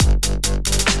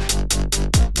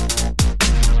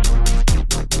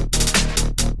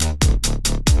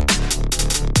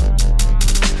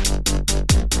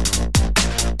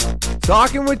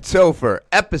Talking with Topher,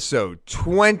 episode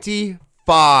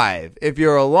 25. If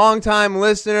you're a long-time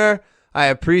listener, I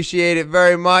appreciate it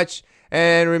very much.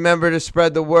 And remember to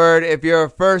spread the word. If you're a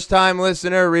first-time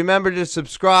listener, remember to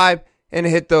subscribe and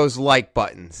hit those like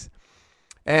buttons.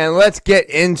 And let's get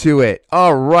into it.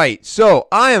 All right. So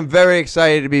I am very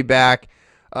excited to be back.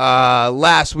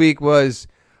 Last week was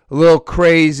a little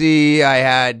crazy. I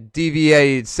had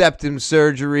deviated septum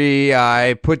surgery.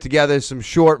 I put together some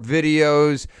short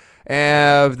videos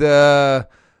of the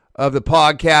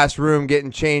podcast room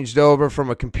getting changed over from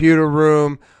a computer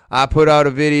room. I put out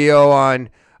a video on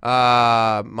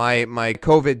my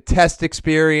COVID test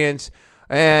experience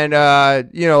and a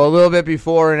little bit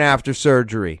before and after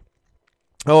surgery.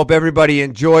 I hope everybody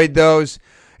enjoyed those.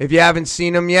 If you haven't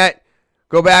seen them yet,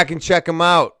 go back and check them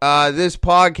out. This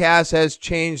podcast has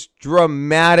changed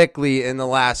dramatically in the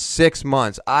last 6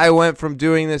 months. I went from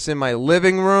doing this in my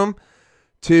living room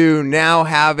to now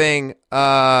having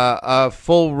a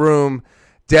full room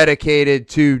dedicated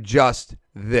to just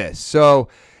this. So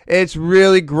it's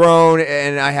really grown,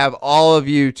 and I have all of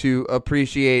you to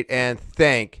appreciate and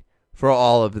thank for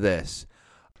all of this.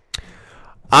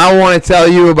 I want to tell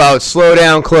you about Slow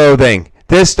Down Clothing.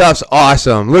 This stuff's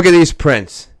awesome. Look at these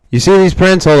prints. You see these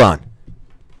prints? Hold on.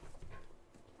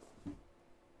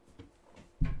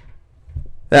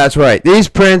 That's right. These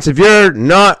prints, if you're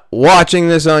not watching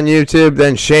this on YouTube,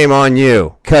 then shame on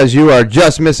you, because you are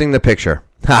just missing the picture.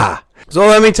 Ha! So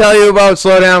let me tell you about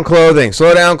Slow Down Clothing.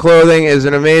 Slow Down Clothing is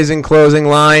an amazing clothing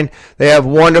line. They have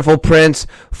wonderful prints,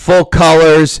 full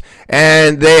colors,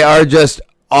 and they are just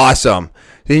awesome.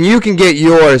 Then you can get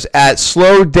yours at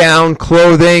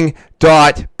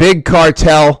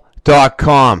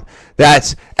slowdownClothing.bigcartel.com.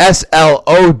 That's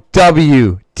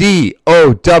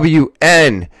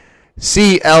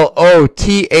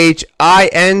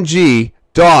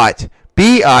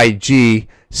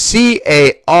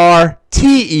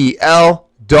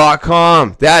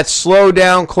That's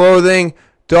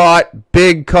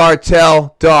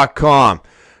slowdownClothing.bigcartel.com.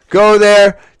 Go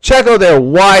there, check out their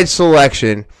wide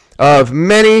selection of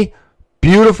many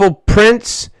beautiful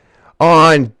prints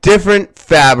on different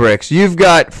fabrics. You've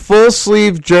got full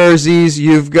sleeve jerseys,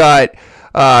 you've got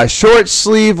short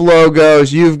sleeve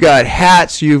logos, you've got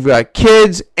hats, you've got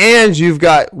kids, and you've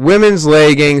got women's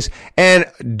leggings. And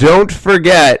don't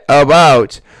forget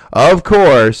about, of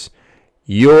course,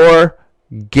 your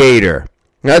gator.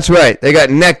 That's right, they got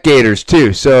neck gaiters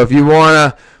too. So if you want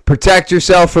to protect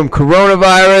yourself from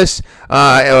coronavirus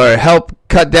or help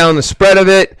cut down the spread of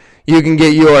it, you can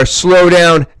get your Slow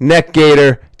Down neck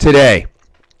gaiter today.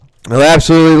 I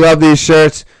absolutely love these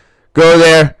shirts. Go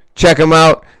there, check them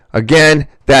out. Again,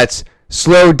 that's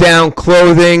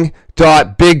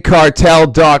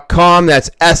slowdownclothing.bigcartel.com. That's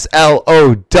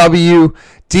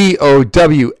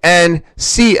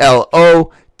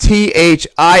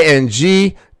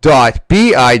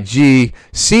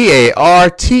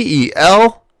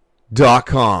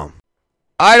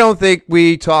I don't think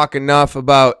we talk enough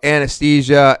about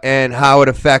anesthesia and how it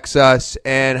affects us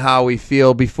and how we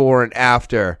feel before and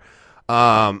after.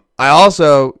 I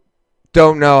also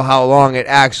don't know how long it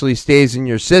actually stays in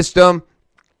your system.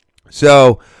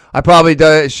 So I probably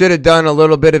should have done a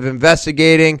little bit of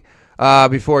investigating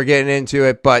before getting into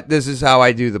it. But this is how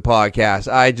I do the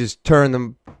podcast. I just turn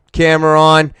the camera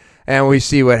on and we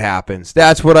see what happens.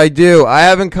 That's what I do. I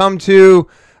haven't come to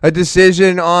a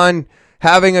decision on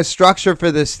having a structure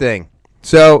for this thing.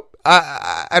 So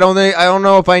I don't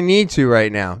know if I need to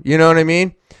right now. You know what I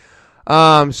mean?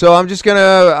 So I'm just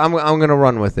I'm gonna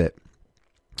run with it.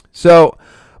 So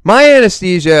my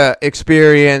anesthesia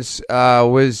experience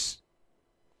was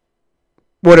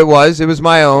what it was. It was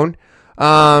my own.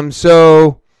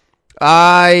 So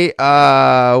I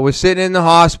was sitting in the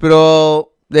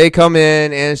hospital. They come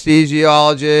in,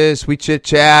 anesthesiologist. We chit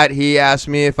chat. He asked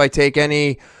me if I take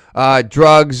any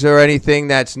drugs or anything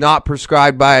that's not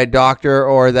prescribed by a doctor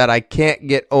or that I can't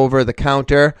get over the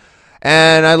counter.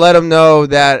 And I let him know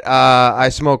that I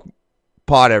smoke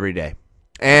pot every day.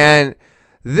 And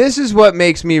this is what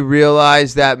makes me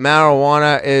realize that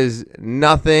marijuana is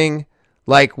nothing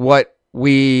like what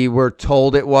we were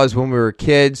told it was when we were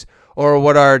kids, or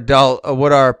what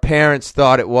our parents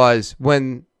thought it was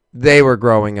when they were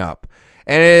growing up.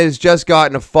 And it has just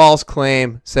gotten a false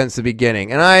claim since the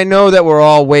beginning. And I know that we're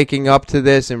all waking up to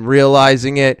this and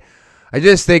realizing it. I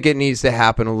just think it needs to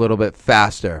happen a little bit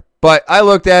faster. But I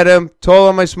looked at him, told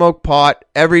him I smoke pot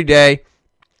every day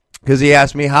because he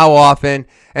asked me how often.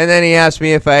 And then he asked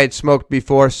me if I had smoked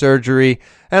before surgery.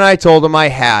 And I told him I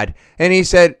had. And he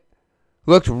said,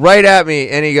 looked right at me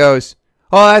and he goes,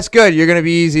 "Oh, that's good. You're going to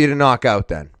be easy to knock out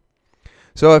then."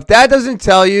 So if that doesn't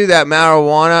tell you that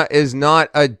marijuana is not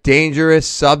a dangerous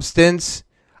substance,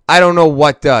 I don't know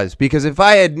what does. Because if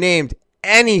I had named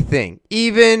anything,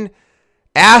 even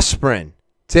aspirin,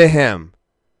 to him,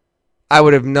 I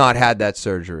would have not had that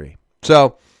surgery.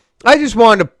 So I just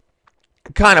wanted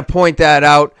to kind of point that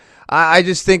out. I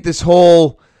just think this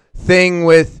whole thing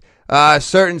with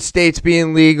certain states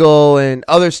being legal and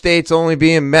other states only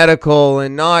being medical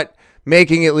and not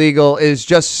making it legal is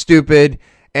just stupid.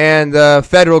 And the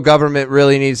federal government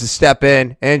really needs to step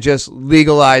in and just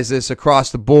legalize this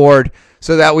across the board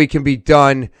so that we can be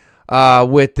done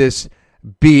with this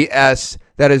BS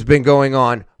that has been going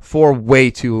on for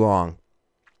way too long.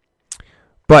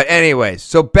 But anyways,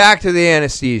 so back to the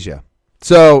anesthesia.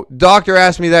 So doctor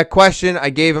asked me that question. I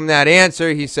gave him that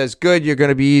answer. He says, good, you're going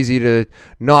to be easy to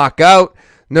knock out.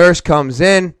 Nurse comes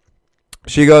in.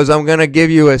 She goes, I'm going to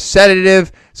give you a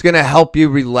sedative. It's going to help you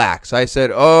relax. I said,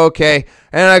 okay.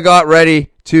 And I got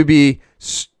ready to be,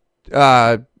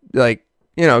 shot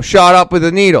up with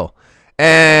a needle.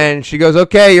 And she goes,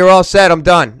 okay, you're all set. I'm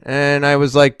done. And I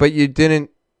was like, but you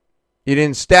didn't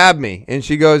stab me. And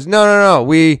she goes, no.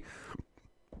 We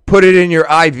put it in your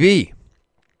IV.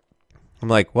 I'm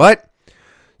like, what?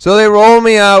 So they roll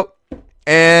me out,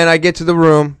 and I get to the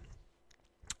room,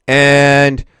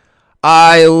 and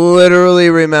I literally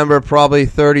remember probably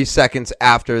 30 seconds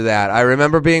after that. I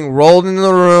remember being rolled into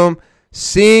the room,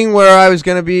 seeing where I was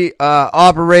going to be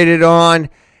operated on,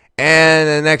 and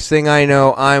the next thing I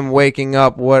know, I'm waking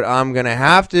up what I'm going to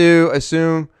have to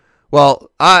assume. Well,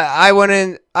 I went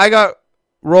in, I got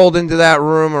rolled into that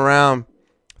room around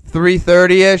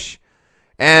 3:30ish.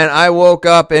 And I woke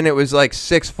up and it was like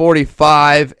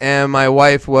 6:45 and my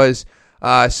wife was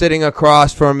sitting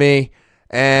across from me.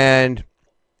 And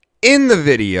in the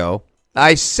video,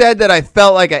 I said that I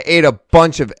felt like I ate a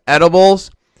bunch of edibles.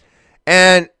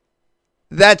 And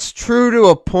that's true to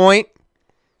a point.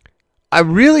 I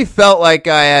really felt like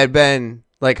I had been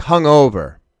like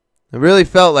hungover. I really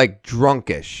felt like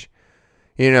drunkish.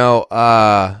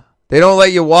 They don't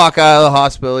let you walk out of the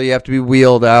hospital. You have to be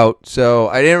wheeled out. So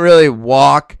I didn't really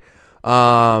walk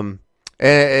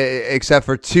except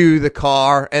for to the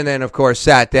car. And then, of course,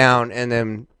 sat down. And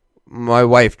then my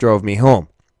wife drove me home.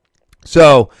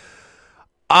 So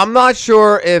I'm not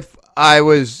sure if I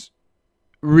was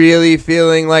really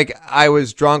feeling like I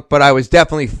was drunk. But I was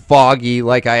definitely foggy,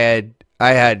 like I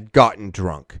had gotten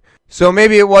drunk. So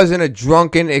maybe it wasn't a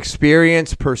drunken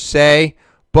experience per se.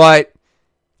 But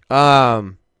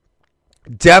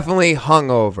definitely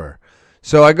hungover.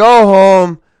 So I go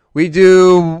home. We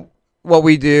do what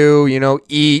we do,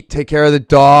 eat, take care of the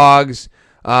dogs,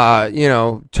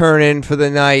 turn in for the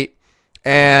night.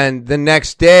 And the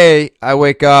next day I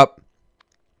wake up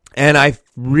and I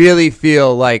really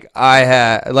feel like I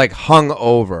had like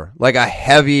hungover, like a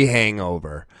heavy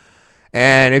hangover.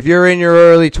 And if you're in your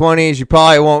early 20s, you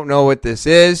probably won't know what this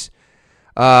is.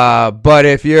 But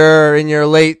if you're in your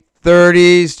late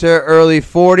 30s to early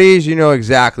 40s, you know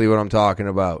exactly what I'm talking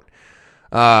about.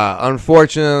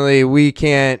 Unfortunately, we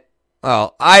can't.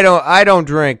 Well, I don't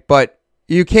drink, but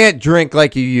you can't drink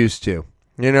like you used to.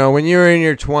 When you're in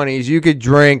your 20s, you could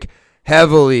drink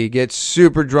heavily, get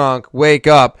super drunk, wake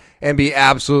up, and be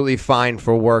absolutely fine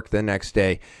for work the next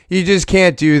day. You just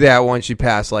can't do that once you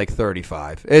pass like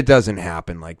 35. It doesn't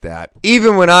happen like that.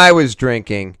 Even when I was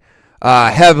drinking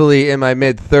heavily in my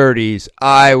mid-30s,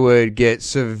 I would get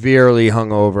severely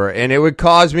hungover, and it would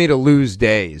cause me to lose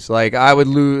days. Like I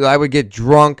would get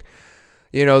drunk,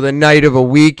 the night of a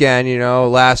weekend,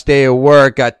 last day of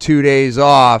work, got 2 days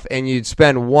off, and you'd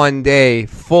spend one day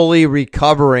fully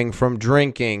recovering from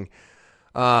drinking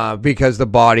because the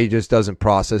body just doesn't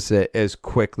process it as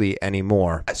quickly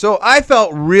anymore. So I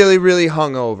felt really, really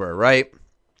hungover, right?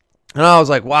 And I was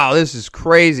like, wow, this is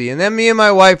crazy. And then me and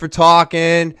my wife were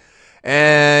talking,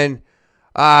 and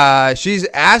she's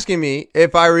asking me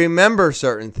if I remember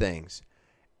certain things.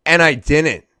 And I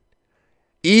didn't.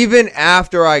 Even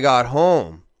after I got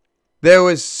home, there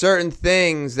was certain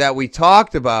things that we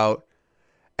talked about.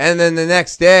 And then the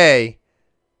next day,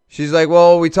 she's like,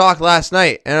 well, we talked last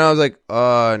night. And I was like,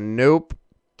 nope,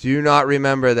 do not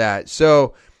remember that.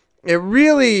 So it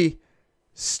really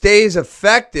stays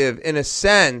effective in a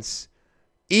sense,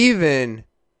 even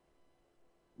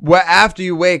after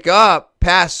you wake up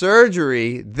past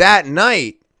surgery that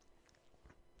night,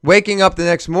 waking up the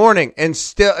next morning and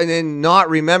then not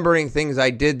remembering things I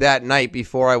did that night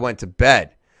before I went to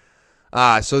bed.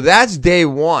 So that's day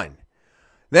one.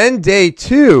 Then day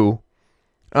two,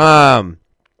 my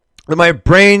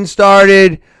brain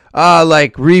started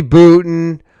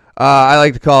rebooting. I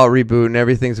like to call it rebooting.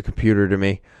 Everything's a computer to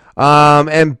me.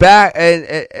 And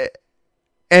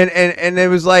And it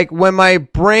was like when my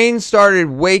brain started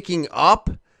waking up,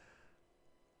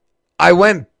 I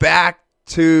went back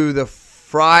to the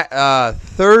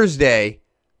Thursday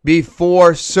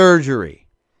before surgery.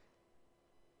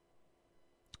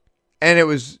 And it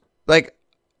was like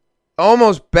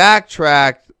almost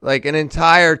backtracked like an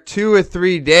entire 2 or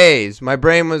 3 days. My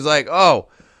brain was like, oh,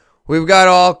 we've got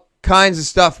all kinds of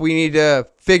stuff we need to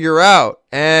figure out.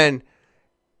 And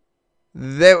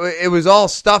it was all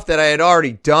stuff that I had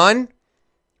already done,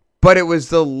 but it was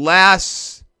the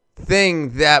last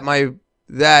thing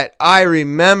that I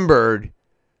remembered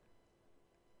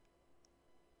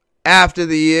after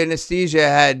the anesthesia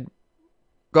had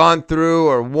gone through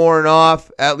or worn off,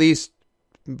 at least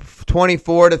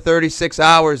 24 to 36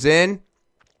 hours in.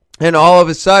 And all of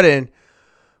a sudden,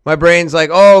 my brain's like,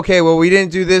 oh, okay, well, we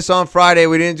didn't do this on Friday.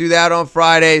 We didn't do that on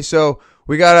Friday. So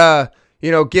we got to,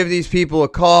 give these people a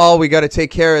call. We got to take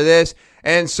care of this.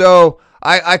 And so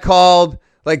I called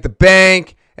like the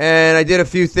bank and I did a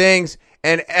few things,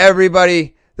 and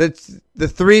everybody, the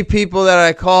 3 people that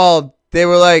I called, they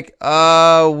were like,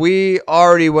 we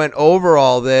already went over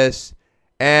all this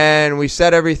and we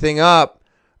set everything up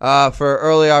for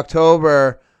early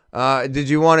October. Did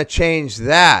you want to change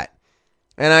that?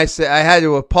 And I said, I had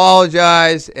to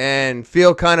apologize and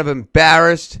feel kind of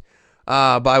embarrassed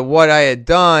by what I had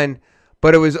done.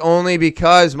 But it was only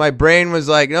because my brain was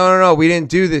like, no, we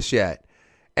didn't do this yet.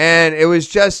 And it was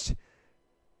just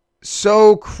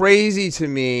so crazy to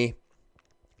me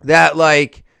that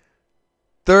like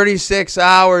 36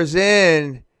 hours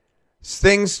in,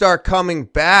 things start coming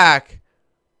back.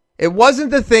 It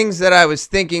wasn't the things that I was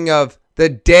thinking of the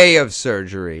day of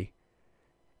surgery.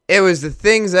 It was the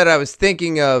things that I was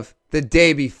thinking of the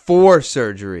day before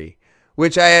surgery,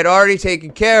 which I had already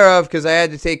taken care of because I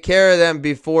had to take care of them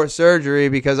before surgery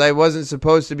because I wasn't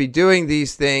supposed to be doing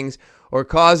these things or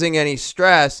causing any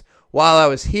stress while I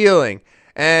was healing.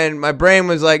 And my brain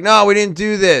was like, no, we didn't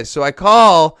do this. So I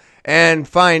call and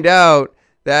find out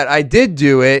that I did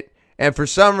do it. And for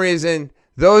some reason,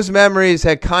 those memories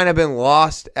had kind of been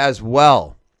lost as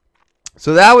well.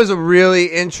 So that was a really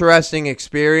interesting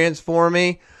experience for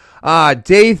me.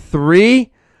 Day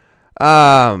 3,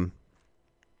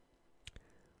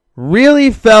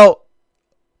 really felt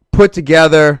put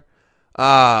together.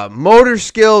 Motor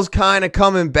skills kind of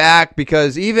coming back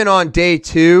because even on day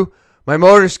 2, my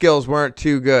motor skills weren't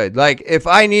too good. Like if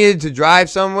I needed to drive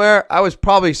somewhere, I was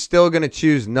probably still going to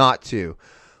choose not to.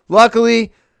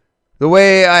 Luckily, the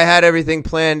way I had everything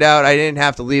planned out, I didn't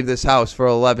have to leave this house for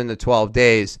 11 to 12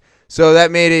 days. So that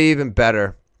made it even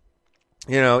better.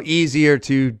 Easier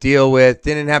to deal with.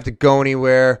 Didn't have to go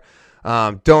anywhere.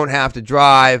 Don't have to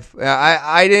drive.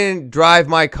 I didn't drive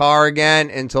my car again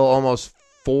until almost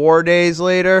 4 days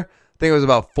later. I think it was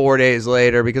about 4 days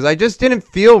later because I just didn't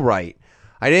feel right.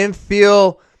 I didn't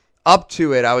feel up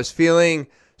to it. I was feeling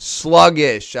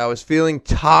sluggish. I was feeling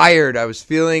tired. I was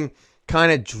feeling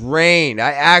kind of drained.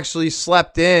 I actually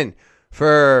slept in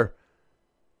for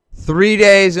 3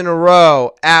 days in a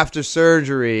row after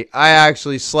surgery. I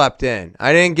actually slept in.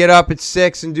 I didn't get up at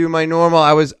 6 and do my normal.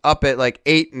 I was up at like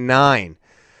 8 and 9.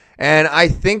 And I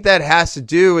think that has to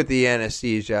do with the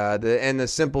anesthesia and the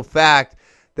simple fact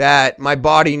that my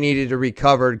body needed to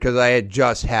recover because I had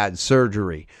just had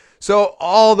surgery. So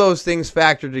all those things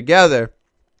factor together.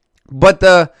 But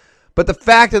the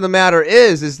fact of the matter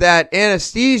is that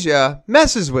anesthesia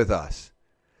messes with us.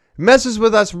 It messes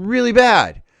with us really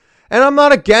bad. And I'm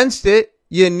not against it.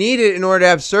 You need it in order to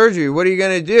have surgery. What are you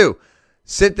going to do?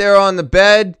 Sit there on the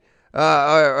bed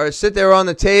or sit there on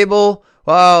the table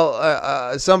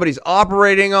while somebody's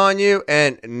operating on you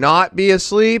and not be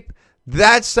asleep?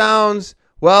 That sounds,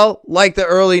 like the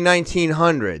early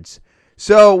 1900s.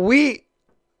 So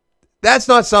that's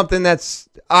not something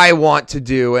I want to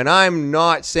do. And I'm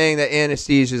not saying that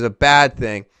anesthesia is a bad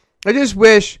thing. I just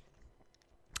wish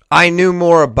I knew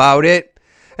more about it.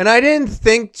 And I didn't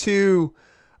think to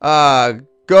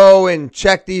go and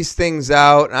check these things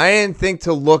out. I didn't think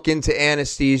to look into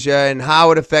anesthesia and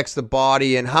how it affects the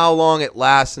body and how long it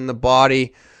lasts in the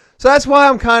body. So that's why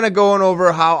I'm kind of going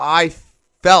over how I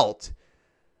felt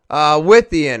with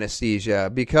the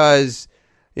anesthesia because,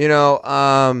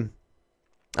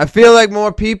 I feel like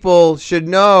more people should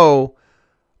know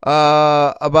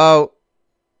about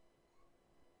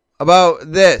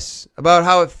this, about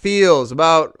how it feels,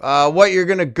 about what you're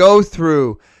going to go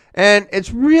through. And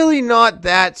it's really not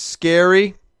that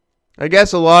scary. I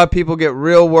guess a lot of people get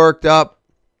real worked up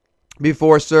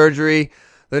before surgery.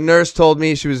 The nurse told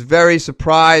me she was very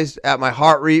surprised at my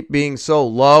heart rate being so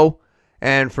low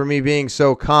and for me being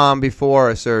so calm before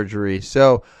a surgery.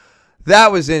 So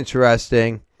that was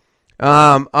interesting.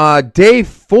 Day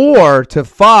 4 to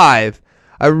 5,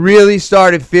 I really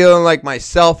started feeling like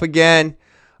myself again.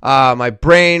 My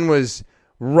brain was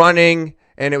running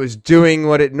and it was doing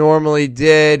what it normally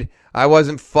did. I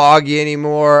wasn't foggy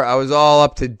anymore. I was all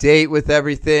up to date with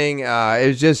everything.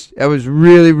 It was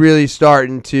really, really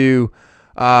starting to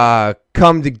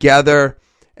come together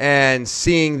and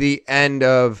seeing the end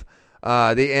of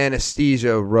the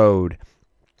anesthesia road.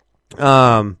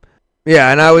 And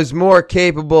I was more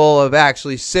capable of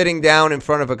actually sitting down in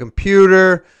front of a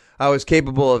computer. I was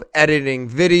capable of editing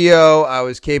video. I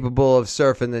was capable of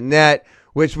surfing the net,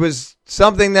 which was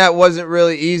something that wasn't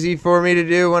really easy for me to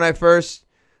do when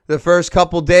the first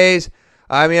couple days.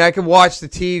 I mean, I could watch the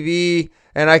TV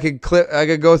and I could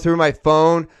go through my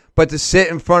phone, but to sit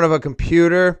in front of a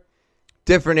computer,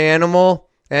 different animal.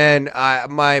 And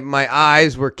my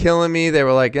eyes were killing me. They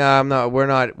were like, we're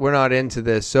not into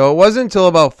this. So it wasn't until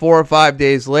about 4 or 5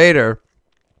 days later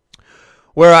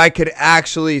where I could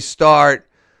actually start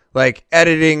like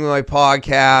editing my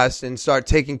podcast and start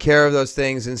taking care of those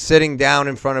things and sitting down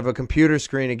in front of a computer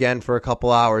screen again for a couple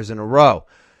hours in a row.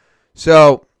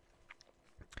 So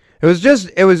it was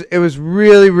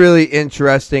really, really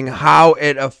interesting how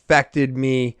it affected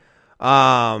me.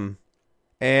 I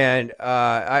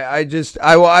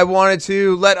wanted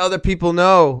to let other people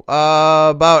know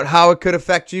about how it could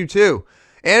affect you too.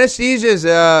 Anesthesia is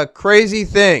a crazy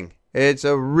thing. It's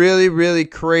a really, really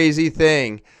crazy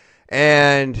thing.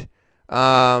 And that's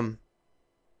why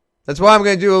I'm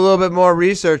going to do a little bit more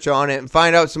research on it and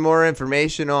find out some more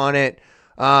information on it,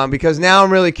 because now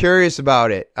I'm really curious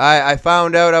about it. I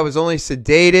found out I was only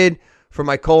sedated for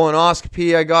my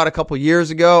colonoscopy I got a couple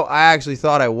years ago. I actually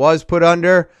thought I was put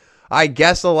under. I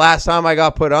guess the last time I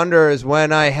got put under is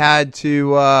when I had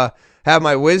to have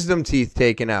my wisdom teeth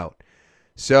taken out.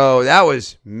 So that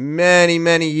was many,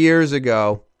 many years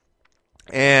ago.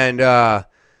 And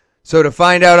so to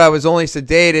find out I was only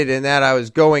sedated and that I was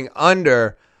going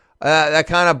under, that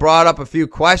kind of brought up a few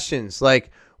questions.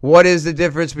 Like, what is the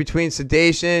difference between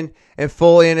sedation and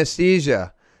full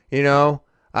anesthesia? You know,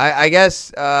 I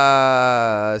guess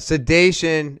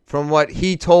sedation, from what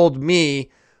he told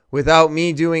me, without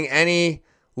me doing any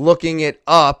looking it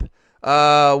up,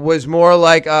 was more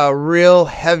like a real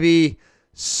heavy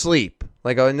sleep,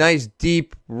 like a nice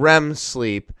deep REM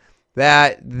sleep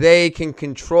that they can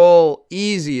control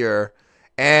easier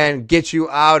and get you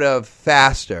out of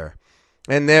faster.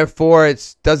 And therefore,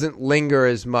 it doesn't linger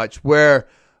as much. Where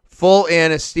full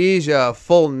anesthesia,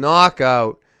 full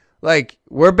knockout, like,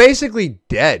 we're basically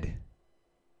dead.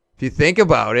 If you think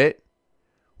about it,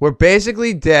 we're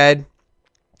basically dead.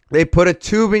 They put a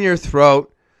tube in your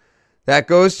throat that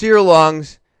goes to your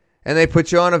lungs, and they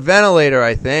put you on a ventilator,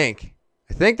 I think.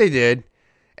 I think they did.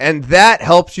 And that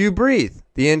helps you breathe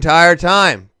the entire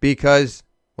time because,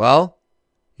 well,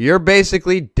 you're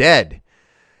basically dead.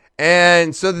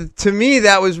 And so to me,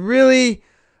 that was really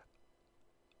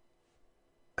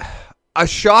a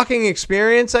shocking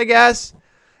experience, I guess.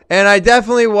 And I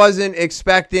definitely wasn't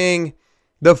expecting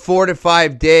the 4 to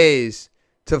 5 days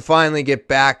to finally get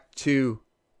back to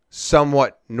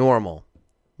somewhat normal.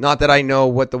 Not that I know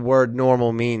what the word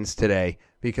normal means today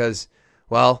because,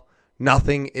 well,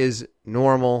 nothing is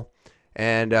normal.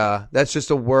 And that's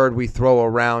just a word we throw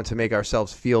around to make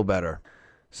ourselves feel better.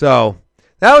 So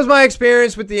that was my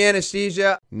experience with the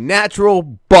anesthesia.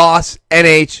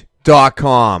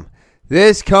 NaturalBossNH.com.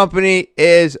 This company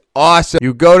is awesome.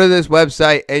 You go to this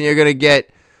website and you're going to get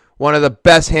one of the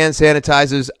best hand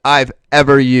sanitizers I've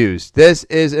ever used. This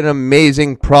is an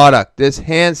amazing product. This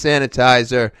hand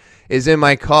sanitizer is in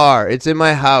my car. It's in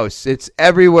my house. It's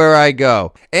everywhere I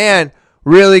go. And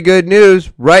really good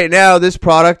news, right now this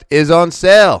product is on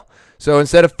sale. So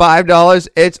instead of $5,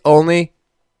 it's only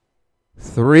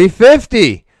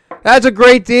 $3.50. That's a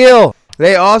great deal.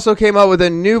 They also came out with a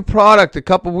new product a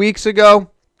couple weeks ago.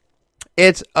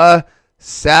 It's a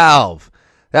salve.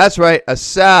 That's right, a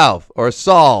salve or a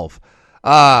solve.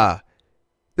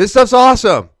 This stuff's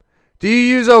awesome. Do you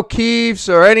use O'Keeffe's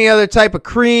or any other type of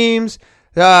creams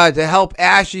to help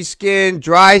ashy skin,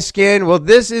 dry skin? Well,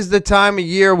 this is the time of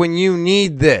year when you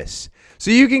need this.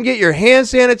 So you can get your hand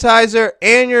sanitizer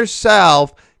and your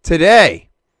salve today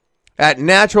at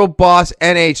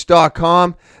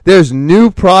naturalbossnh.com. There's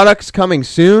new products coming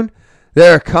soon.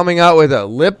 They're coming out with a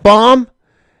lip balm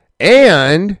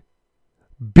and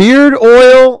beard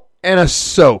oil and a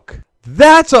soak.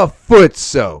 That's a foot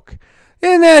soak.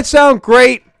 Doesn't that sound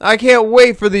great? I can't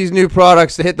wait for these new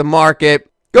products to hit the market.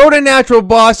 Go to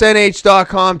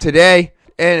naturalbossnh.com today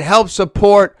and help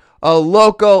support a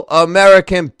local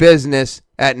American business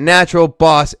at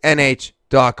naturalbossnh.com.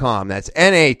 naturalbossnh.com. That's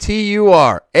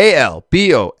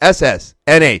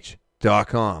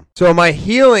naturalbossnh.com. So my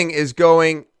healing is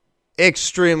going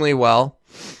extremely well.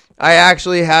 I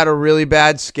actually had a really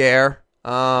bad scare,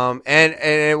 and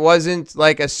it wasn't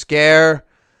like a scare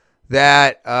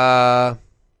that I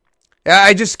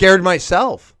just scared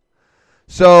myself.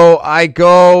 So I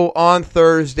go on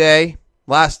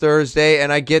last Thursday,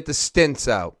 and I get the stents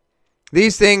out.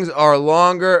 These things are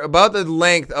longer, about the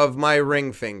length of my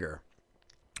ring finger.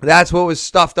 That's what was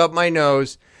stuffed up my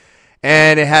nose,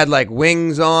 and it had like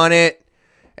wings on it,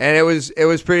 and it was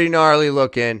pretty gnarly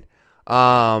looking.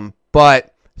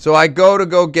 But so I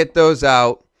go get those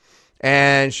out,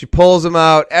 and she pulls them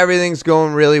out. Everything's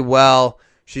going really well.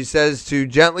 She says to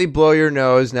gently blow your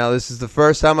nose. Now, this is the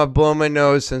first time I've blown my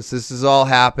nose since this has all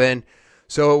happened.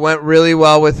 So it went really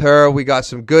well with her. We got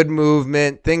some good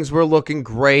movement. Things were looking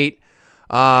great.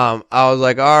 I was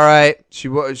like, all right. She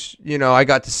was, I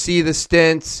got to see the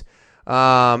stints.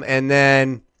 And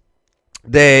then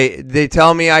they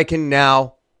tell me I can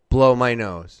now blow my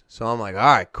nose. So I'm like, all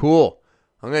right, cool.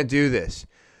 I'm going to do this.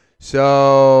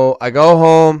 So I go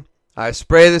home. I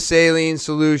spray the saline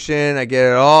solution. I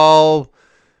get it all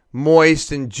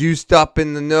moist and juiced up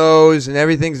in the nose, and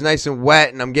everything's nice and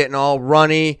wet, and I'm getting all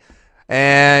runny.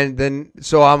 And then,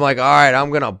 so I'm like, all right, I'm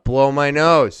going to blow my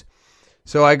nose.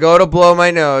 So I go to blow my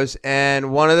nose,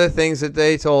 and one of the things that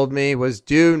they told me was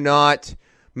do not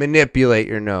manipulate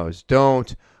your nose.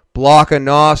 Don't block a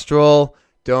nostril.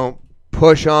 Don't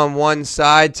push on one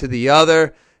side to the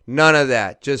other. None of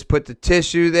that. Just put the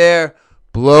tissue there,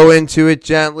 blow into it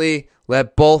gently,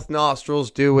 let both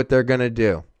nostrils do what they're going to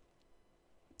do.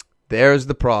 There's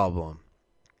the problem.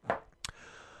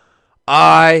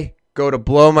 I go to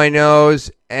blow my nose,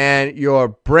 and your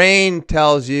brain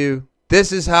tells you,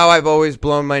 this is how I've always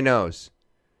blown my nose.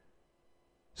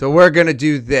 So we're going to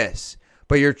do this.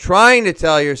 But you're trying to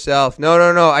tell yourself,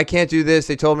 no, I can't do this.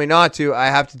 They told me not to. I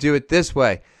have to do it this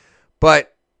way.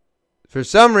 But for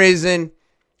some reason,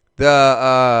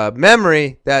 the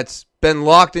memory that's been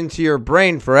locked into your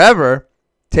brain forever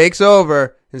takes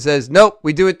over and says, nope,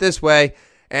 we do it this way.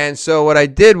 And so what I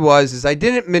did was I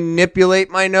didn't manipulate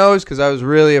my nose because I was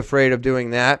really afraid of doing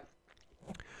that.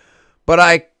 But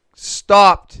I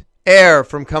stopped air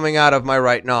from coming out of my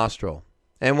right nostril.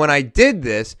 And when I did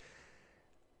this,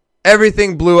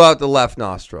 everything blew out the left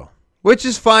nostril, which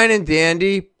is fine and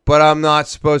dandy, but I'm not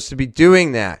supposed to be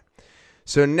doing that.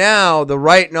 So now the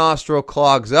right nostril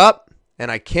clogs up,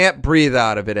 and I can't breathe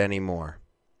out of it anymore.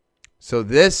 So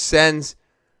this sends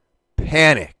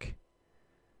panic.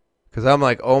 Because I'm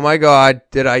like, oh my God,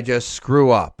 did I just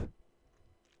screw up?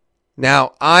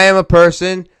 Now, I am a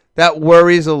person that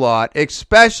worries a lot,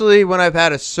 especially when I've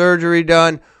had a surgery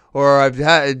done or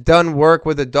I've done work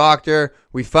with a doctor.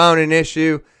 We found an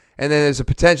issue, and then there's a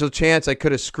potential chance I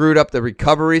could have screwed up the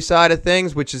recovery side of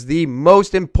things, which is the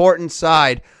most important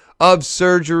side of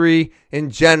surgery in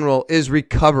general, is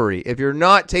recovery. If you're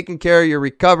not taking care of your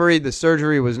recovery, the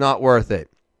surgery was not worth it.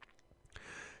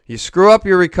 You screw up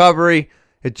your recovery,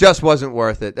 it just wasn't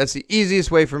worth it. That's the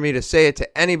easiest way for me to say it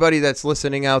to anybody that's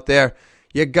listening out there.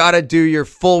 You got to do your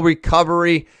full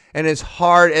recovery, and as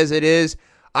hard as it is,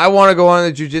 I want to go on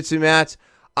the jiu-jitsu mats.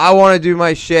 I want to do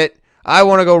my shit. I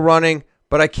want to go running,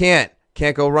 but I can't.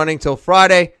 Can't go running till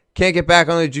Friday. Can't get back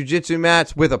on the jiu-jitsu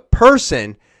mats with a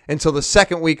person until the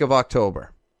second week of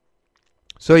October.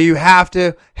 So you have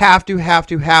to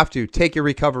take your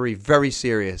recovery very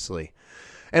seriously.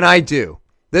 And I do.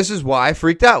 This is why I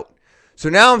freaked out. So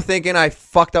now I'm thinking I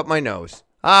fucked up my nose.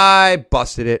 I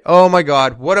busted it. Oh my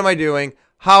God, what am I doing?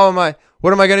 What am I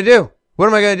going to do? What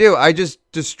am I going to do? I just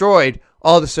destroyed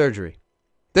all the surgery.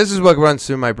 This is what runs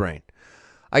through my brain.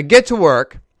 I get to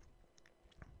work,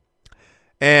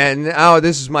 and now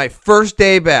this is my first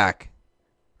day back,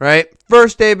 right?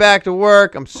 First day back to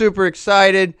work. I'm super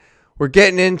excited. We're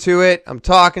getting into it. I'm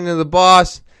talking to the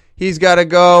boss. He's got to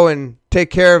go and take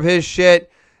care of his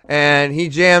shit, and he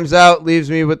jams out,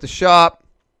 leaves me with the shop,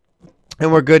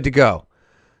 and we're good to go.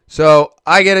 So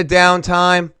I get a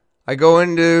downtime. I go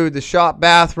into the shop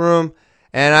bathroom,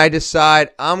 and I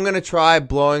decide I'm going to try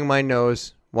blowing my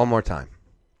nose one more time.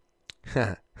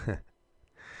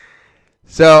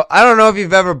 So I don't know if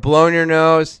you've ever blown your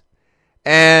nose,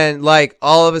 and like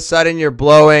all of a sudden you're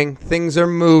blowing, things are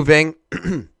moving,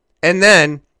 and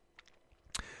then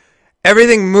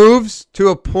everything moves to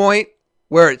a point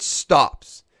where it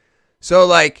stops. So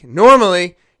like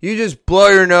normally you just blow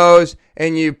your nose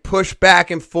and you push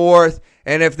back and forth,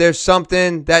 and if there's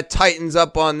something that tightens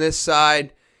up on this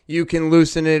side, you can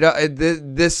loosen it up.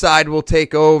 This side will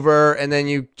take over, and then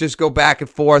you just go back and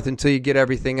forth until you get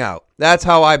everything out. That's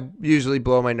how I usually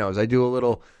blow my nose. I do a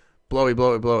little blowy,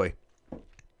 blowy, blowy.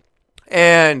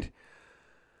 And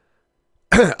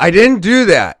I didn't do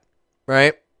that,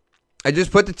 right? I just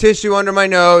put the tissue under my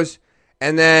nose,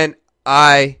 and then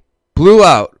I blew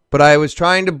out. But I was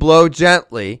trying to blow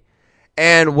gently,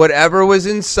 and whatever was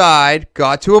inside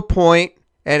got to a point,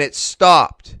 and it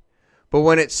stopped. But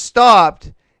when it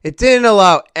stopped, it didn't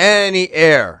allow any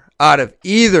air out of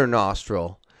either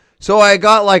nostril. So I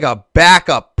got like a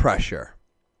backup pressure.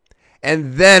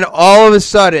 And then all of a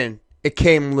sudden, it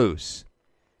came loose.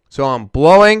 So I'm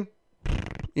blowing,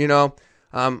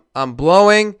 I'm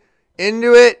blowing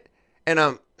into it, and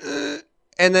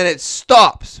and then it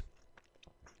stops.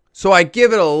 So I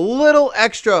give it a little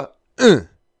extra,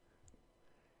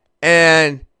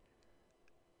 and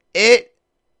it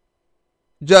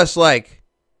just like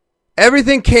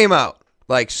everything came out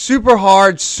like super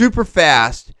hard, super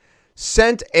fast,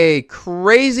 sent a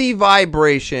crazy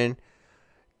vibration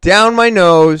down my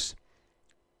nose.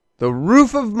 The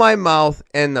roof of my mouth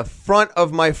and the front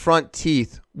of my front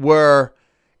teeth were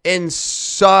in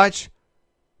such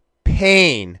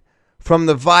pain from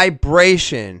the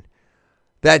vibration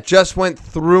that just went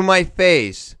through my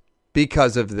face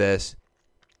because of this,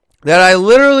 that I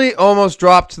literally almost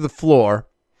dropped to the floor,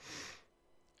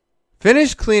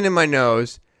 finished cleaning my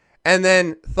nose, and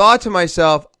then thought to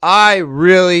myself, I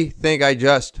really think I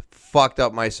just fucked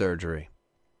up my surgery.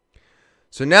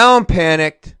 So now I'm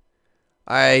panicked.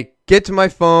 I get to my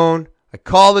phone, I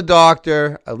call the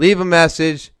doctor, I leave a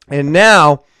message, and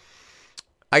now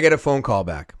I get a phone call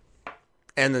back.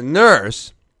 And the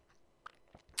nurse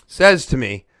says to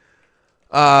me,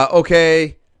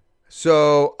 okay,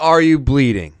 so are you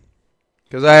bleeding?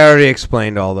 Because I already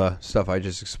explained all the stuff I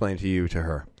just explained to you to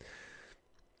her.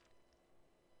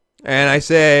 And I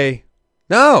say,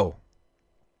 no.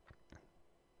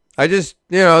 I just,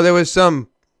 there was some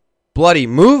bloody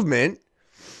movement,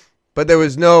 but there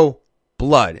was no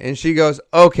blood. And she goes,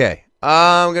 okay,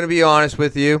 I'm going to be honest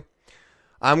with you.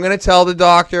 I'm going to tell the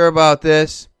doctor about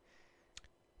this.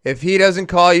 If he doesn't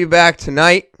call you back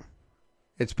tonight,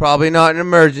 it's probably not an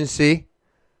emergency.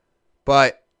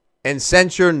 And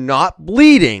since you're not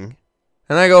bleeding,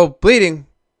 and I go, bleeding?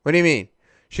 What do you mean?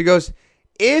 She goes,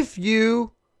 if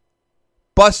you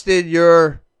busted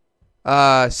your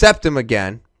septum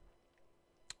again,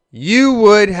 you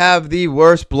would have the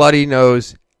worst bloody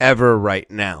nose ever right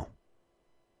now.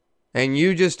 And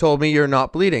you just told me you're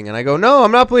not bleeding. And I go, no,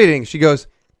 I'm not bleeding. She goes,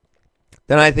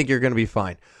 then I think you're going to be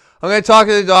fine. I'm going to talk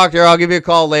to the doctor. I'll give you a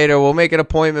call later. We'll make an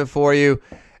appointment for you.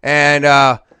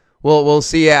 And we'll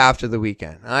see you after the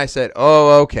weekend. And I said,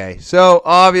 oh, okay. So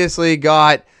obviously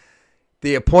got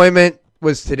the appointment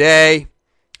was today.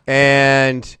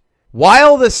 And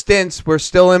while the stents were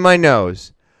still in my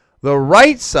nose, the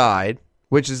right side,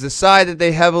 which is the side that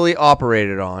they heavily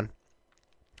operated on,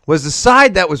 was the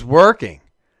side that was working.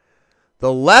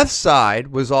 The left side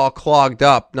was all clogged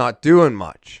up, not doing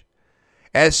much.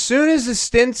 As soon as the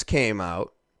stents came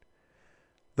out,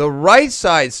 the right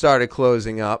side started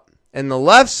closing up, and the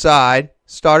left side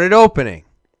started opening.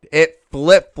 It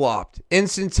flip-flopped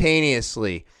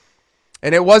instantaneously.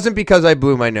 And it wasn't because I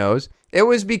blew my nose. It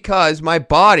was because my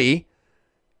body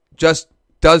just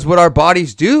does what our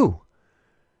bodies do.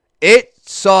 It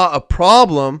saw a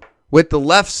problem with the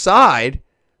left side,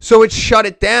 so it shut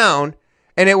it down,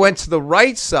 and it went to the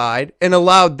right side and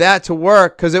allowed that to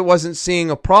work because it wasn't seeing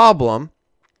a problem.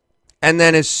 And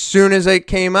then as soon as it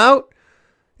came out,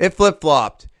 it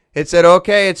flip-flopped. It said,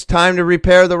 okay, it's time to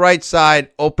repair the right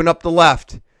side, open up the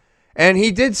left. And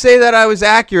he did say that I was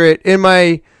accurate in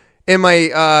my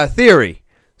theory.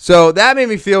 So that made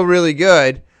me feel really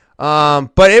good.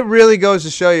 But it really goes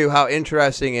to show you how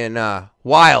interesting and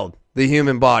wild the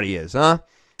human body is, huh?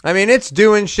 I mean, it's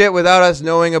doing shit without us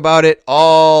knowing about it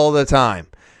all the time.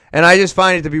 And I just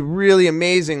find it to be really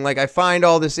amazing. Like, I find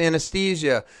all this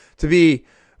anesthesia to be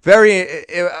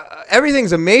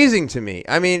everything's amazing to me.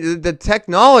 I mean, the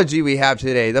technology we have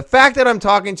today, the fact that I'm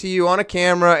talking to you on a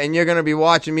camera and you're going to be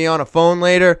watching me on a phone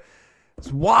later,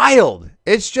 it's wild.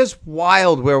 It's just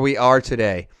wild where we are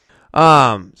today.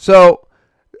 So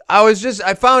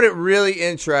I found it really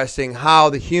interesting how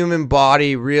the human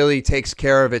body really takes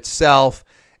care of itself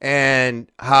and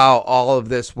how all of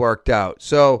this worked out.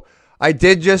 So I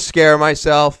did just scare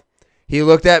myself. He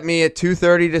looked at me at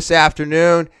 2:30 this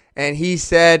afternoon, and he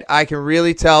said, I can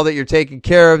really tell that you're taking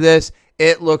care of this.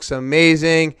 It looks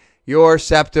amazing. Your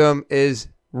septum is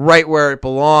right where it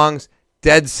belongs,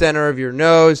 dead center of your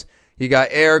nose. You got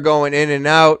air going in and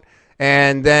out.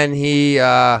 And then he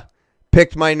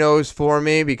picked my nose for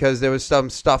me because there was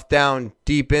some stuff down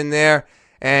deep in there.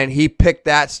 And he picked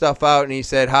that stuff out, and he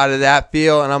said, how did that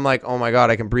feel? And I'm like, oh, my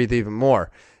God, I can breathe even more.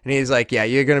 And he's like, yeah,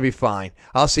 you're going to be fine.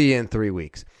 I'll see you in 3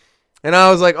 weeks. And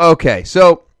I was like, okay.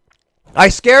 So I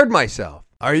scared myself.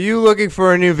 Are you looking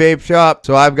for a new vape shop?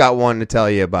 So I've got one to tell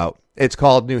you about. It's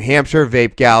called New Hampshire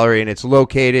Vape Gallery, and it's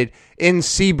located in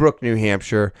Seabrook, New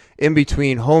Hampshire, in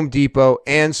between Home Depot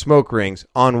and Smoke Rings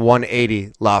on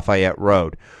 180 Lafayette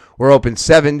Road. We're open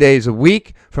 7 days a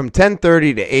week from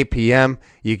 10:30 to 8 p.m.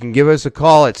 You can give us a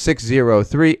call at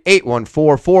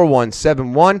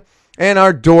 603-814-4171, and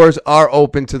our doors are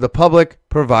open to the public,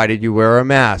 provided you wear a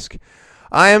mask.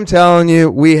 I am telling you,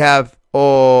 we have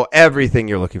everything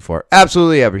you're looking for.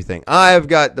 Absolutely everything. I've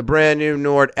got the brand new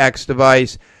Nord X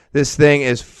device. This thing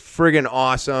is friggin'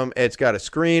 awesome. It's got a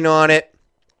screen on it.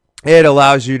 It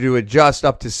allows you to adjust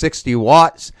up to 60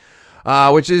 watts,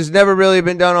 which has never really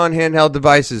been done on handheld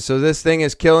devices. So this thing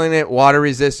is killing it. Water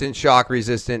resistant, shock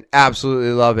resistant.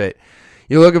 Absolutely love it.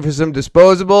 You're looking for some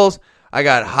disposables? I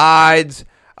got Hides.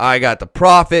 I got the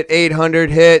Prophet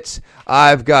 800 hits.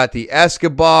 I've got the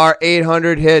Escobar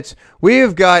 800 hits. We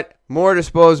have got more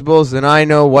disposables than I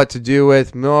know what to do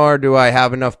with, nor do I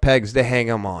have enough pegs to hang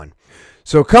them on.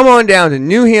 So come on down to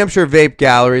New Hampshire Vape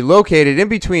Gallery, located in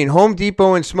between Home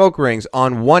Depot and Smoke Rings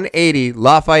on 180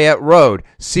 Lafayette Road,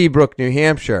 Seabrook, New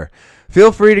Hampshire.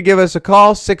 Feel free to give us a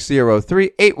call,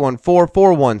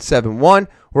 603-814-4171.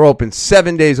 We're open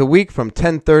 7 days a week from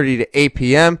 10:30 to 8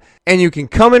 p.m., and you can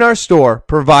come in our store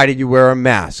provided you wear a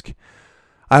mask.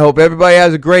 I hope everybody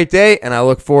has a great day, and I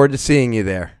look forward to seeing you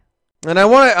there. And I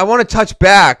want to touch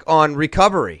back on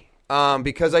recovery.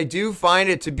 Because I do find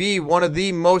it to be one of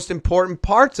the most important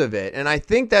parts of it. And I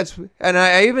think and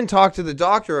I even talked to the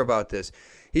doctor about this.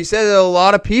 He said that a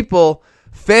lot of people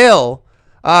fail,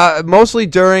 mostly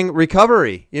during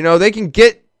recovery. You know, they can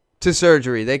get to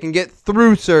surgery. They can get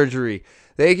through surgery.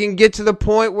 They can get to the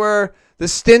point where the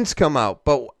stents come out.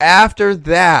 But after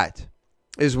that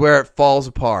is where it falls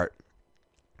apart.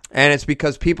 And it's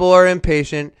because people are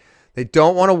impatient. They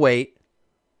don't want to wait.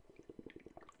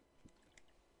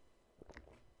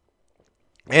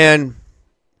 And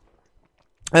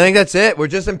I think that's it. We're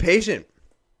just impatient.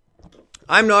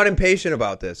 I'm not impatient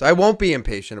about this. I won't be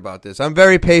impatient about this. I'm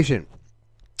very patient.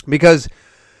 Because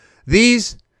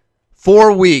these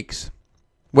 4 weeks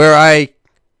where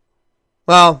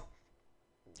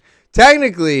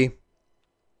technically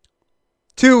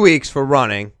 2 weeks for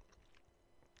running,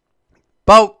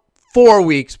 about 4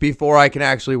 weeks before I can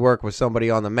actually work with somebody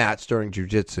on the mats during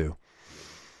jiu-jitsu.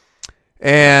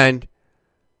 And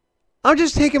I'm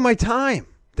just taking my time.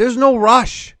 There's no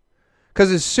rush.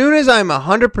 Because as soon as I'm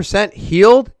 100%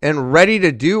 healed and ready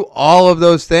to do all of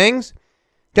those things,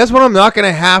 guess what I'm not going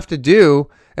to have to do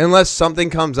unless something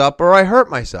comes up or I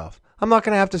hurt myself. I'm not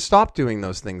going to have to stop doing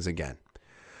those things again.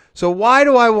 So why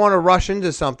do I want to rush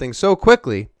into something so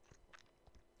quickly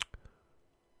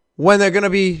when they're going to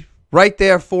be right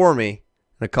there for me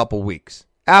in a couple weeks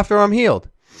after I'm healed?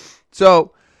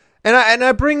 So, and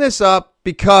I bring this up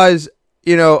because,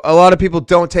 you know, a lot of people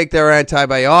don't take their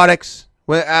antibiotics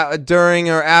during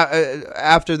or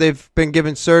after they've been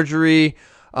given surgery.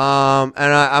 And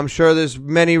I'm sure there's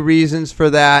many reasons for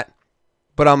that,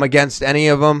 but I'm against any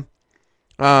of them.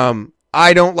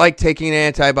 I don't like taking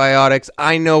antibiotics.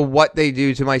 I know what they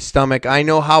do to my stomach. I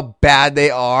know how bad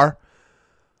they are.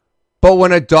 But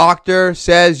when a doctor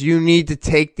says you need to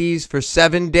take these for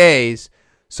 7 days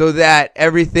so that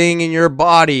everything in your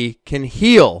body can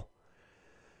heal,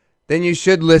 then you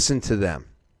should listen to them.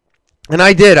 And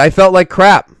I did. I felt like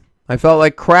crap. I felt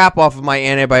like crap off of my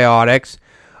antibiotics.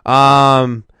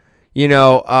 They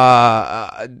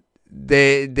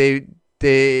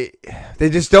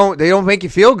just don't make you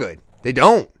feel good. They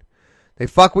don't. They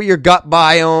fuck with your gut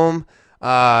biome.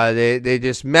 They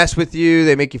just mess with you.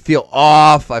 They make you feel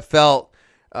off. I felt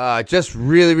just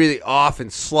really, really off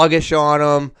and sluggish on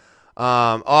them.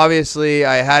 Obviously,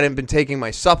 I hadn't been taking my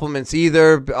supplements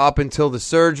either up until the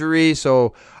surgery,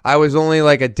 so I was only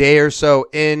like a day or so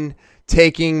in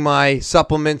taking my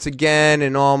supplements again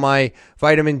and all my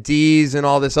vitamin D's and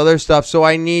all this other stuff. So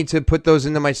I need to put those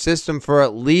into my system for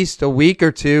at least a week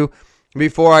or two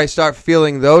before I start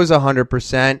feeling those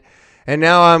 100%. And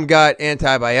now I've got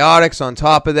antibiotics on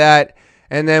top of that.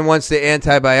 And then once the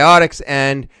antibiotics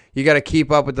end, you got to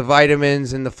keep up with the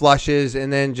vitamins and the flushes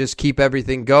and then just keep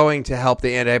everything going to help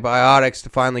the antibiotics to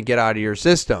finally get out of your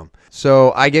system.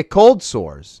 So I get cold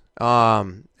sores.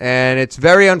 And it's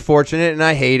very unfortunate and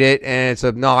I hate it and it's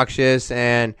obnoxious.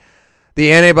 And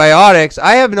the antibiotics,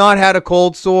 I have not had a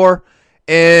cold sore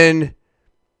in,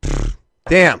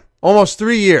 almost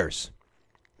 3 years.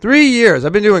 3 years.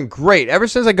 I've been doing great. Ever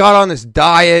since I got on this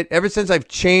diet, ever since I've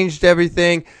changed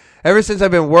everything, ever since I've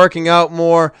been working out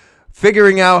more,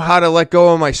 figuring out how to let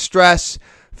go of my stress,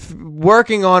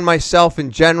 working on myself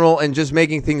in general and just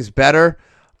making things better,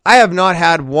 I have not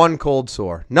had one cold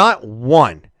sore. Not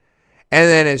one. And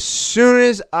then as soon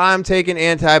as I'm taking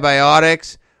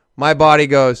antibiotics, my body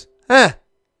goes,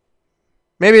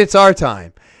 maybe it's our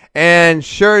time. And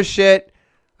sure as shit,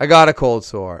 I got a cold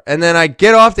sore. And then I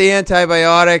get off the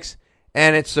antibiotics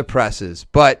and it suppresses.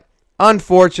 But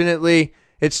unfortunately,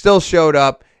 it still showed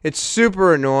up. It's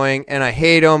super annoying and I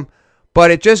hate them.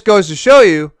 But it just goes to show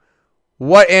you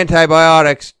what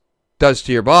antibiotics does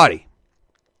to your body.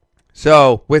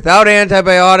 So without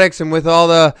antibiotics and with all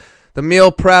the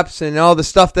meal preps and all the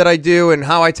stuff that I do and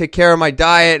how I take care of my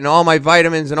diet and all my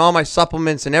vitamins and all my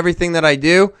supplements and everything that I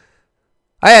do,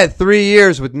 I had 3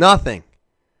 years with nothing.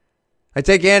 I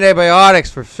take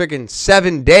antibiotics for freaking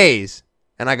 7 days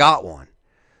and I got one.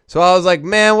 So I was like,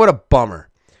 man, what a bummer.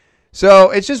 So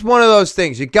it's just one of those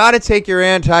things. You got to take your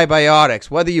antibiotics,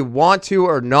 whether you want to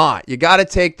or not. You got to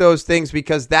take those things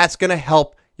because that's going to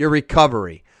help your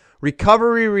recovery.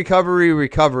 Recovery,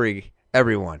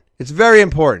 everyone. It's very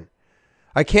important.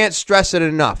 I can't stress it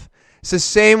enough. It's the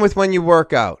same with when you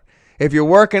work out. If you're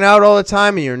working out all the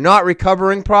time and you're not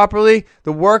recovering properly,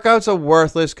 the workouts are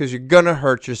worthless because you're going to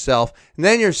hurt yourself. And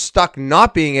then you're stuck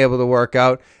not being able to work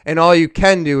out, and all you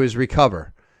can do is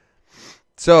recover.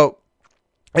 So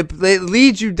it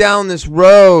leads you down this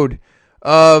road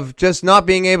of just not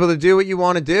being able to do what you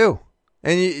want to do.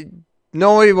 And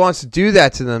nobody wants to do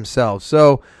that to themselves.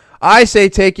 So I say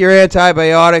take your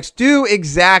antibiotics. Do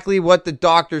exactly what the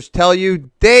doctors tell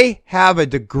you. They have a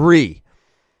degree.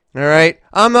 All right?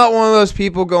 I'm not one of those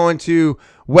people going to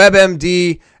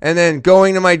WebMD and then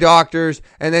going to my doctors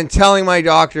and then telling my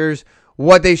doctors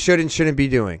what they should and shouldn't be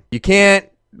doing. You can't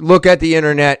look at the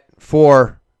internet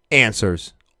for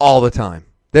answers all the time.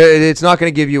 It's not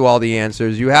going to give you all the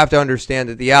answers. You have to understand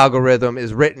that the algorithm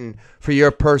is written for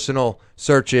your personal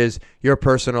searches, your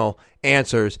personal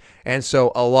answers. And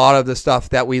so a lot of the stuff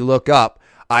that we look up,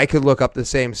 I could look up the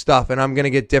same stuff and I'm going to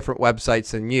get different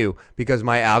websites than you because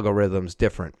my algorithm's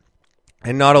different.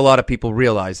 And not a lot of people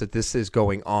realize that this is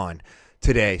going on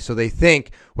today. So they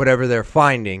think whatever they're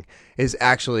finding is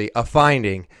actually a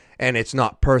finding and it's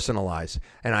not personalized.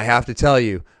 And I have to tell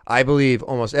you, I believe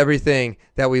almost everything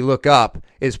that we look up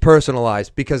is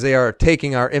personalized because they are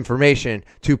taking our information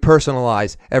to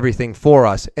personalize everything for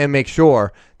us and make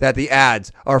sure that the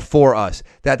ads are for us,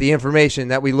 that the information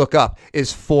that we look up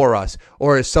is for us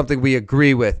or is something we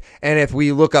agree with. And if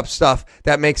we look up stuff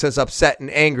that makes us upset and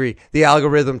angry, the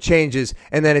algorithm changes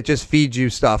and then it just feeds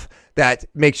you stuff that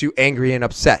makes you angry and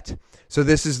upset. So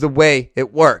this is the way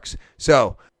it works.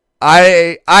 So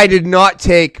I did not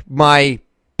take my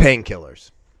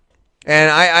painkillers.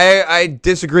 And I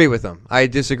disagree with them. I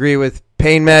disagree with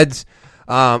pain meds.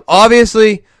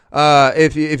 Obviously,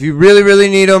 if you really, really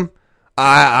need them,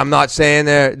 I'm not saying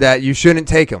that you shouldn't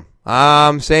take them.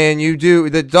 I'm saying you do.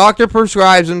 The doctor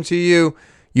prescribes them to you.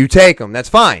 You take them. That's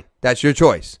fine. That's your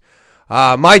choice.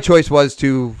 My choice was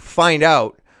to find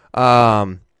out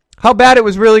how bad it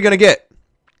was really going to get.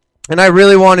 And I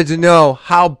really wanted to know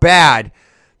how bad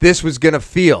this was going to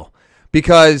feel.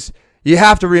 Because you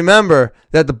have to remember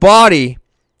that the body,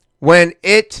 when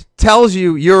it tells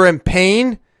you you're in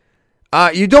pain,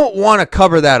 you don't want to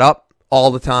cover that up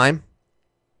all the time,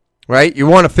 right? You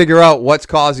want to figure out what's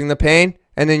causing the pain,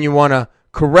 and then you want to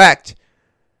correct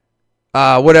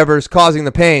whatever is causing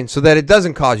the pain so that it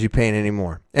doesn't cause you pain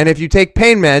anymore. And if you take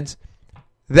pain meds,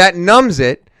 that numbs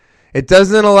it. It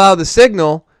doesn't allow the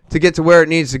signal to get to where it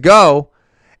needs to go,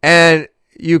 and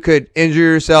you could injure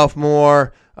yourself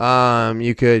more.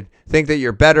 You could think that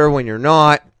you're better when you're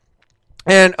not.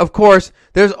 And of course,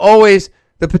 there's always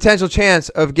the potential chance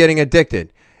of getting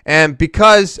addicted. And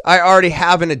because I already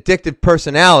have an addictive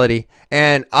personality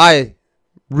and I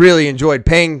really enjoyed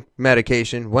pain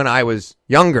medication when I was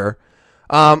younger,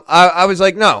 I was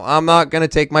like, no, I'm not going to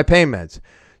take my pain meds.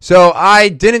 So I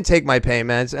didn't take my pain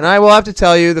meds. And I will have to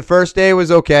tell you, the first day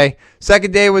was okay.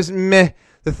 Second day was meh.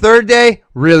 The third day,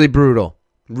 really brutal.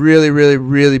 Really, really,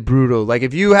 really brutal. Like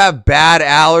if you have bad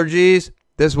allergies,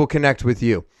 this will connect with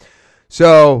you.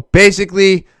 So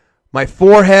basically, my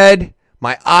forehead,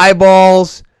 my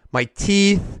eyeballs, my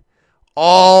teeth,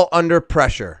 all under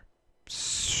pressure.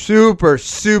 Super,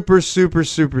 super, super,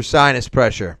 super sinus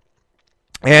pressure.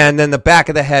 And then the back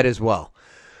of the head as well.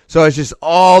 So it's just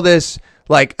all this,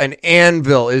 like an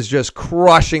anvil is just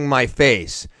crushing my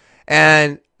face.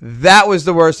 And that was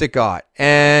the worst it got.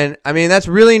 And I mean, that's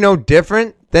really no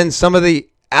different than some of the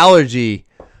allergy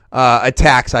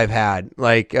attacks I've had.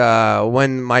 Like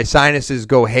when my sinuses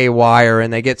go haywire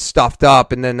and they get stuffed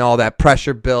up and then all that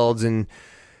pressure builds. And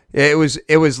it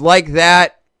was like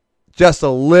that, just a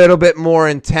little bit more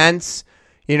intense.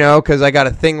 because I got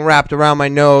a thing wrapped around my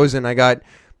nose and I got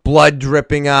blood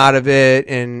dripping out of it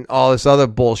and all this other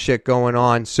bullshit going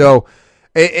on. So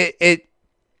it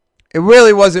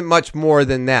really wasn't much more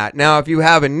than that. Now, if you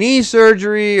have a knee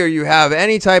surgery or you have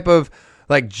any type of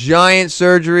like giant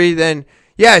surgery, then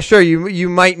yeah, sure, you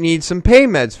might need some pain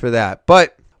meds for that.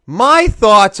 But my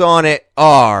thoughts on it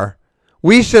are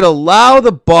we should allow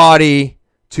the body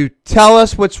to tell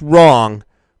us what's wrong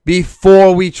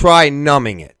before we try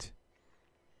numbing it.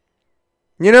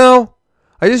 I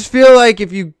just feel like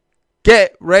if you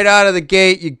get right out of the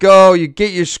gate, you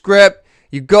get your script,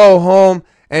 you go home,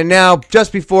 and now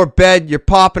just before bed, you're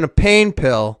popping a pain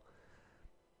pill.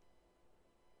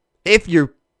 If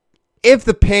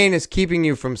the pain is keeping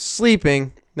you from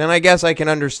sleeping, then I guess I can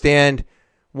understand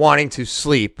wanting to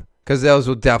sleep, because those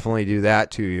will definitely do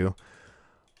that to you.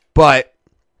 But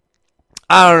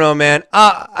I don't know, man.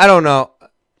 I don't know.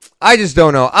 I just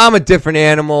don't know. I'm a different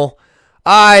animal.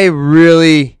 I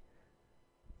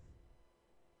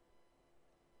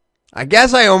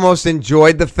guess I almost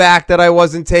enjoyed the fact that I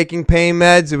wasn't taking pain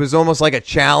meds. It was almost like a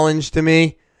challenge to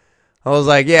me. I was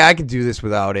like, yeah, I can do this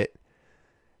without it.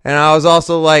 And I was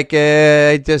also like,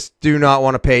 I just do not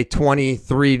want to pay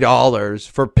 $23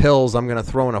 for pills I'm going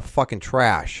to throw in a fucking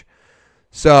trash.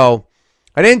 So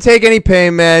I didn't take any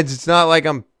pain meds. It's not like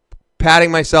I'm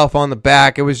patting myself on the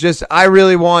back. It was just I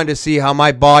really wanted to see how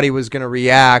my body was going to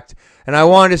react. And I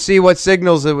wanted to see what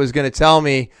signals it was going to tell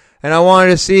me. And I wanted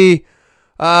to see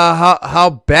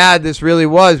how bad this really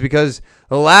was. Because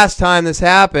the last time this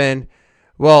happened,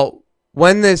 well,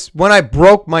 when I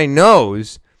broke my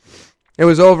nose, it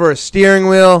was over a steering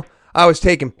wheel. I was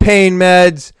taking pain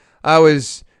meds. I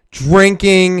was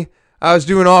drinking. I was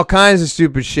doing all kinds of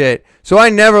stupid shit. So I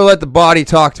never let the body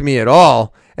talk to me at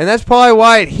all. And that's probably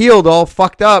why it healed all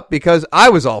fucked up, because I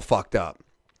was all fucked up.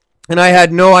 And I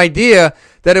had no idea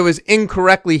that it was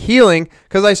incorrectly healing,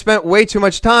 because I spent way too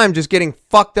much time just getting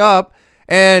fucked up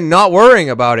and not worrying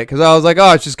about it, because I was like,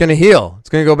 oh, it's just going to heal. It's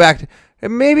going to go back to...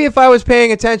 And maybe if I was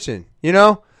paying attention,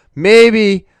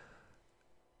 maybe...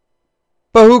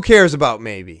 But who cares about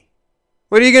maybe?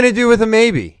 What are you going to do with a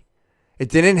maybe? It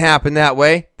didn't happen that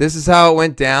way. This is how it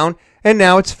went down, and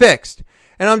now it's fixed.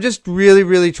 And I'm just really,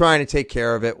 really trying to take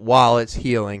care of it while it's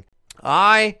healing.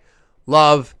 I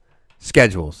love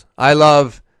schedules. I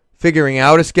love figuring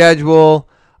out a schedule.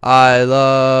 I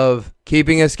love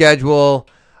keeping a schedule.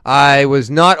 I was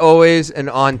not always an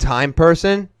on-time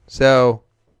person, so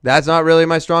that's not really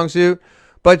my strong suit.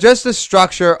 But just the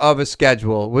structure of a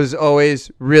schedule was always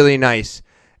really nice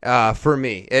for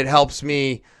me. It helps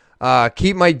me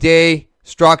keep my day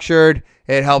structured.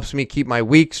 It helps me keep my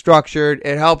week structured.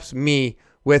 It helps me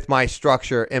with my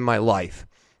structure in my life.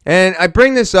 And I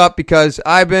bring this up because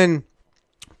I've been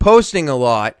posting a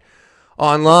lot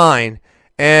online,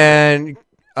 and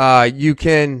I've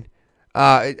been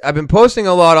posting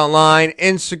a lot online,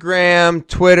 Instagram,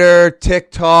 Twitter,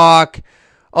 TikTok,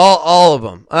 all of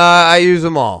them. I use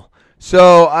them all.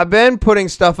 So I've been putting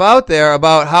stuff out there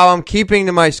about how I'm keeping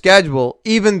to my schedule,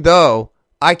 even though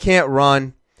I can't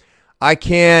run, I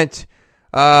can't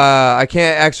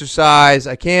exercise,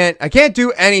 I can't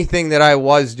do anything that I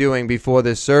was doing before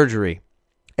this surgery.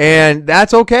 And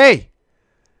that's okay.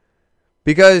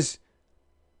 Because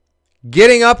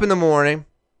getting up in the morning,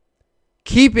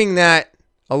 keeping that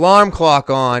alarm clock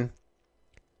on,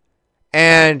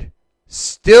 and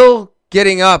still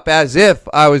getting up as if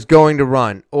I was going to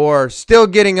run, or still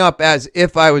getting up as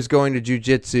if I was going to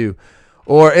jiu-jitsu,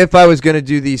 or if I was going to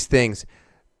do these things.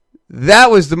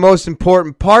 That was the most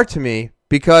important part to me,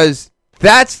 because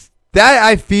that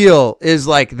I feel is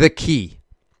like the key.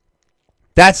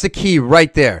 That's the key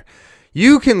right there.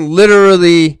 You can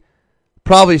literally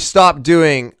probably stop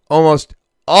doing almost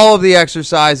all of the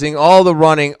exercising, all the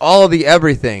running, all of the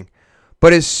everything.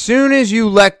 But as soon as you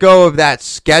let go of that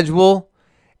schedule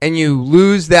and you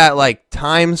lose that like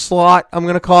time slot, I'm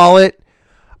going to call it,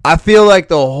 I feel like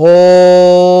the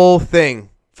whole thing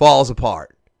falls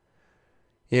apart.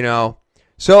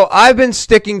 So I've been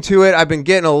sticking to it. I've been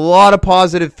getting a lot of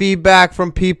positive feedback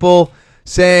from people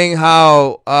saying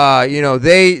how,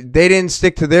 they didn't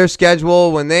stick to their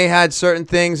schedule when they had certain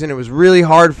things, and it was really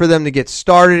hard for them to get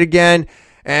started again,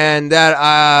 and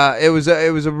that it was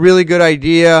a really good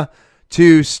idea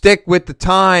to stick with the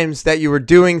times that you were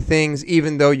doing things,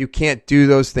 even though you can't do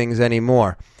those things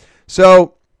anymore.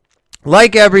 So,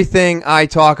 like everything I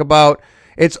talk about,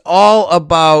 it's all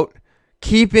about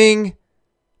keeping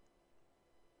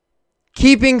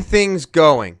things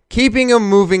going, keeping them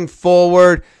moving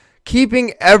forward,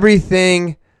 keeping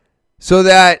everything so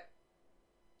that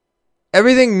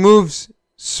everything moves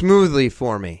smoothly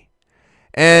for me.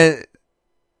 And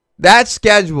that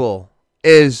schedule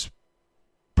is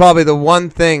probably the one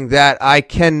thing that I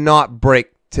cannot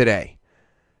break today,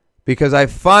 because I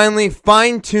finally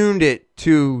fine-tuned it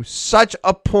to such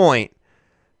a point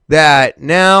that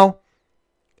now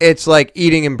it's like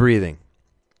eating and breathing.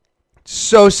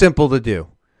 So simple to do.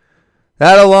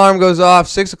 That alarm goes off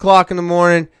 6 o'clock in the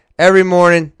morning, every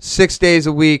morning, 6 days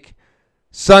a week.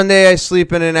 Sunday I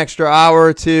sleep in an extra hour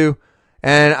or two,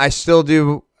 and I still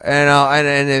do.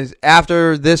 And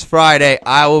after this Friday,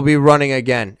 I will be running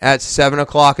again at 7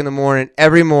 o'clock in the morning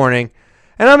every morning.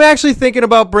 And I'm actually thinking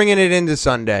about bringing it into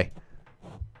Sunday.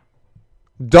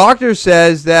 Doctor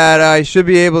says that I should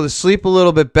be able to sleep a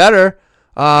little bit better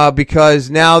because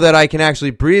now that I can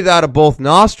actually breathe out of both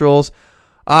nostrils,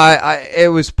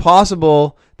 it was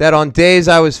possible that on days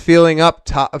I was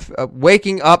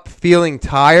waking up feeling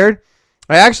tired,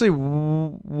 I actually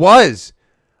was.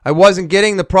 I wasn't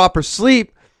getting the proper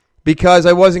sleep because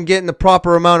I wasn't getting the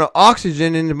proper amount of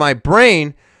oxygen into my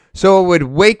brain, so it would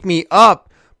wake me up.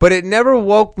 But it never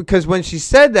woke, because when she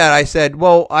said that, I said,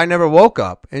 well, I never woke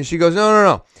up. And she goes,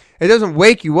 no. It doesn't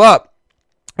wake you up.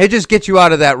 It just gets you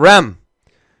out of that REM.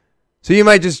 So you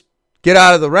might just get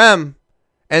out of the REM,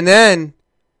 and then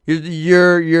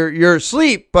you're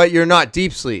asleep, but you're not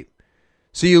deep sleep.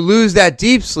 So you lose that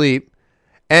deep sleep.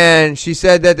 And she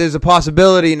said that there's a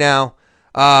possibility now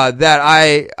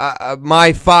that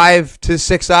my 5 to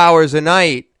 6 hours a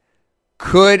night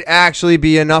could actually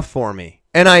be enough for me.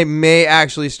 And I may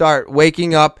actually start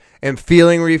waking up and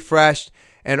feeling refreshed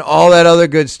and all that other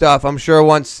good stuff. I'm sure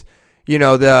once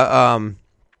the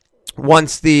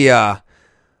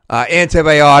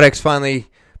antibiotics finally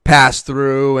pass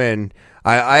through, and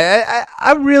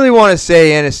I really want to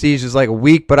say anesthesia is like a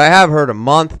week, but I have heard a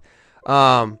month.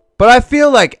 But I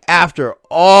feel like after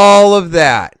all of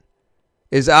that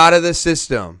is out of the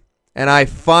system, and I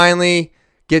finally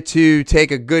get to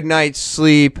take a good night's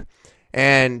sleep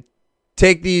and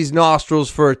take these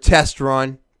nostrils for a test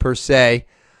run, per se,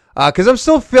 because I'm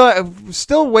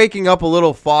still waking up a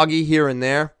little foggy here and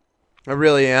there. I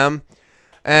really am.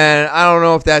 And I don't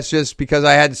know if that's just because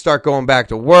I had to start going back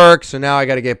to work, so now I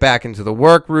got to get back into the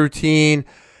work routine,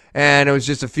 and it was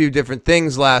just a few different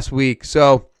things last week.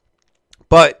 So,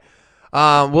 but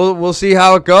we'll see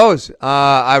how it goes.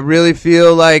 I really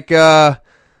feel like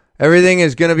everything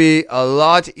is going to be a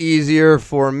lot easier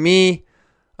for me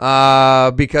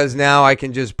because now I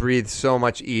can just breathe so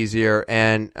much easier.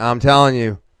 And I'm telling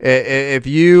you, if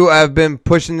you have been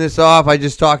pushing this off, I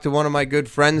just talked to one of my good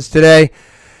friends today,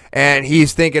 and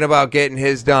he's thinking about getting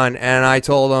his done. And I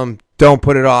told him, don't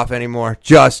put it off anymore.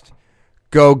 Just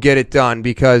go get it done,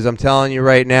 because I'm telling you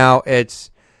right now,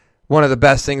 it's one of the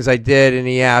best things I did. And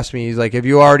he asked me, he's like, have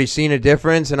you already seen a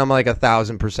difference? And I'm like,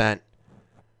 1,000%.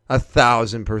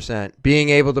 1,000%. Being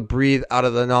able to breathe out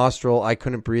of the nostril I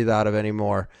couldn't breathe out of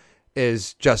anymore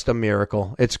is just a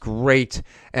miracle. It's great,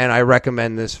 and I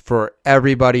recommend this for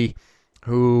everybody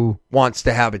who wants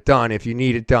to have it done. If you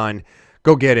need it done,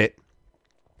 go get it.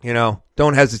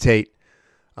 Don't hesitate.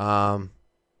 But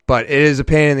it is a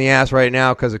pain in the ass right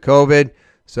now because of COVID.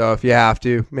 So if you have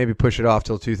to, maybe push it off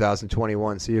till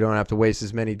 2021 so you don't have to waste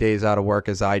as many days out of work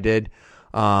as I did.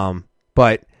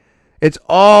 But this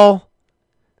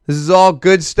is all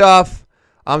good stuff.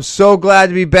 I'm so glad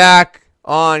to be back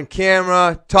on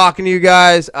camera talking to you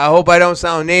guys. I hope I don't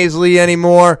sound nasally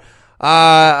anymore.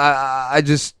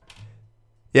 This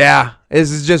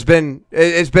has just been,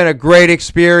 it's been a great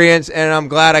experience, and I'm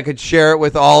glad I could share it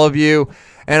with all of you.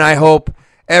 And I hope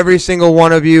every single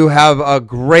one of you have a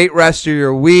great rest of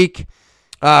your week.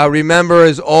 Remember,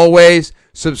 as always,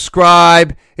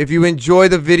 subscribe. If you enjoy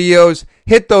the videos,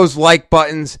 hit those like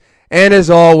buttons. And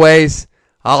as always,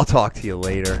 I'll talk to you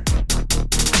later.